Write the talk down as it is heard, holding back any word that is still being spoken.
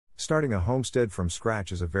Starting a homestead from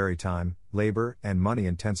scratch is a very time, labor, and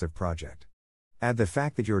money-intensive project. Add the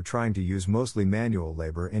fact that you are trying to use mostly manual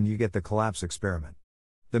labor and you get the collapse experiment.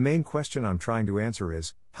 The main question I'm trying to answer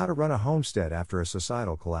is, how to run a homestead after a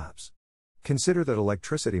societal collapse. Consider that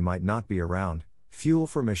electricity might not be around, fuel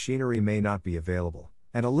for machinery may not be available,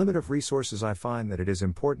 and a limit of resources. I find that it is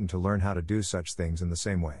important to learn how to do such things in the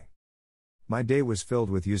same way. My day was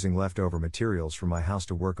filled with using leftover materials from my house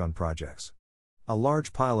to work on projects. A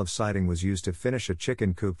large pile of siding was used to finish a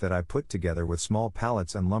chicken coop that I put together with small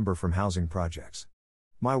pallets and lumber from housing projects.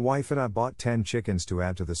 My wife and I bought 10 chickens to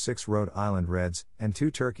add to the 6 Rhode Island Reds, and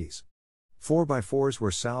 2 turkeys. 4x4s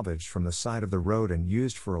were salvaged from the side of the road and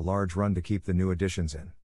used for a large run to keep the new additions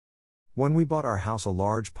in. When we bought our house, a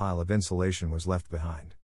large pile of insulation was left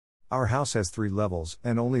behind. Our house has 3 levels,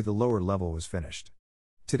 and only the lower level was finished.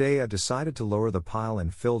 Today I decided to lower the pile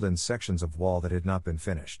and filled in sections of wall that had not been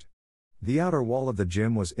finished. The outer wall of the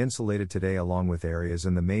gym was insulated today, along with areas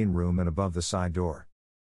in the main room and above the side door.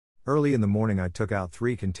 Early in the morning I took out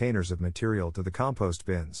 3 containers of material to the compost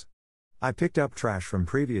bins. I picked up trash from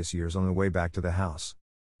previous years on the way back to the house.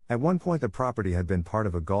 At one point the property had been part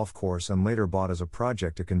of a golf course and later bought as a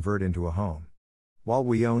project to convert into a home. While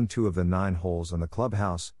we owned 2 of the 9 holes in the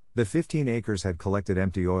clubhouse, the 15 acres had collected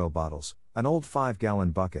empty oil bottles, an old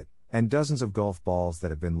 5-gallon bucket, and dozens of golf balls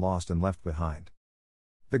that had been lost and left behind.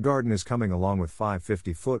 The garden is coming along with 5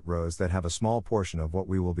 50-foot rows that have a small portion of what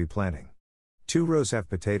we will be planting. 2 rows have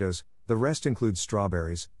potatoes, the rest includes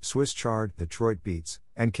strawberries, Swiss chard, Detroit beets,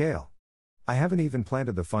 and kale. I haven't even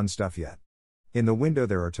planted the fun stuff yet. In the window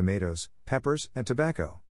there are tomatoes, peppers, and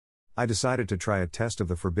tobacco. I decided to try a test of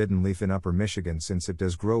the forbidden leaf in Upper Michigan since it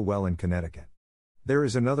does grow well in Connecticut. There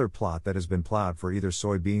is another plot that has been plowed for either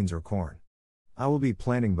soybeans or corn. I will be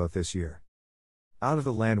planting both this year. Out of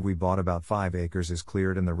the land we bought, about 5 acres is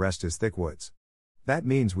cleared and the rest is thick woods. That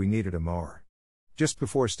means we needed a mower. Just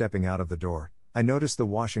before stepping out of the door, I noticed the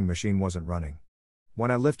washing machine wasn't running.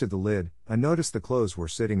 When I lifted the lid, I noticed the clothes were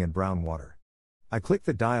sitting in brown water. I clicked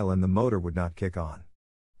the dial and the motor would not kick on.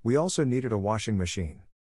 We also needed a washing machine.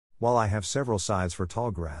 While I have several sides for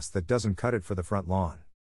tall grass, that doesn't cut it for the front lawn.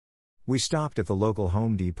 We stopped at the local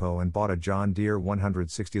Home Depot and bought a John Deere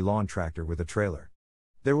 160 lawn tractor with a trailer.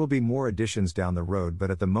 There will be more additions down the road,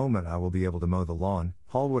 but at the moment I will be able to mow the lawn,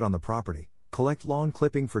 haul wood on the property, collect lawn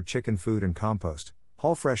clipping for chicken food and compost,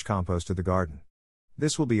 haul fresh compost to the garden.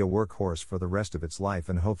 This will be a workhorse for the rest of its life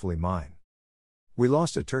and hopefully mine. We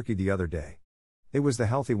lost a turkey the other day. It was the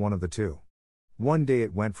healthy one of the 2. One day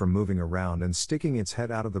it went from moving around and sticking its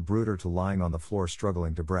head out of the brooder to lying on the floor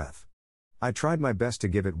struggling to breath. I tried my best to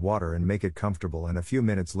give it water and make it comfortable, and a few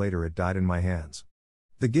minutes later it died in my hands.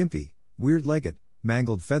 The gimpy, weird-legged,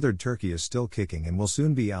 mangled feathered turkey is still kicking and will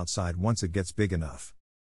soon be outside once it gets big enough.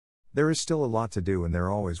 There is still a lot to do, and there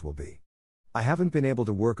always will be. I haven't been able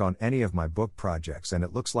to work on any of my book projects, and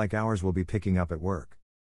it looks like ours will be picking up at work.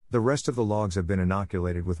 The rest of the logs have been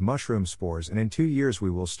inoculated with mushroom spores, and in 2 years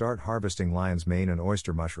we will start harvesting lion's mane and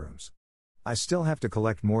oyster mushrooms. I still have to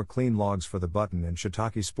collect more clean logs for the button and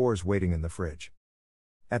shiitake spores waiting in the fridge.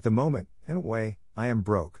 At the moment, in a way, I am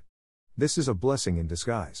broke. This is a blessing in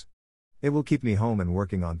disguise. It will keep me home and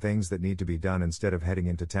working on things that need to be done instead of heading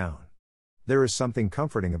into town. There is something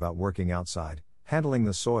comforting about working outside, handling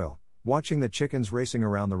the soil, watching the chickens racing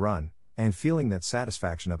around the run, and feeling that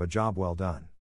satisfaction of a job well done.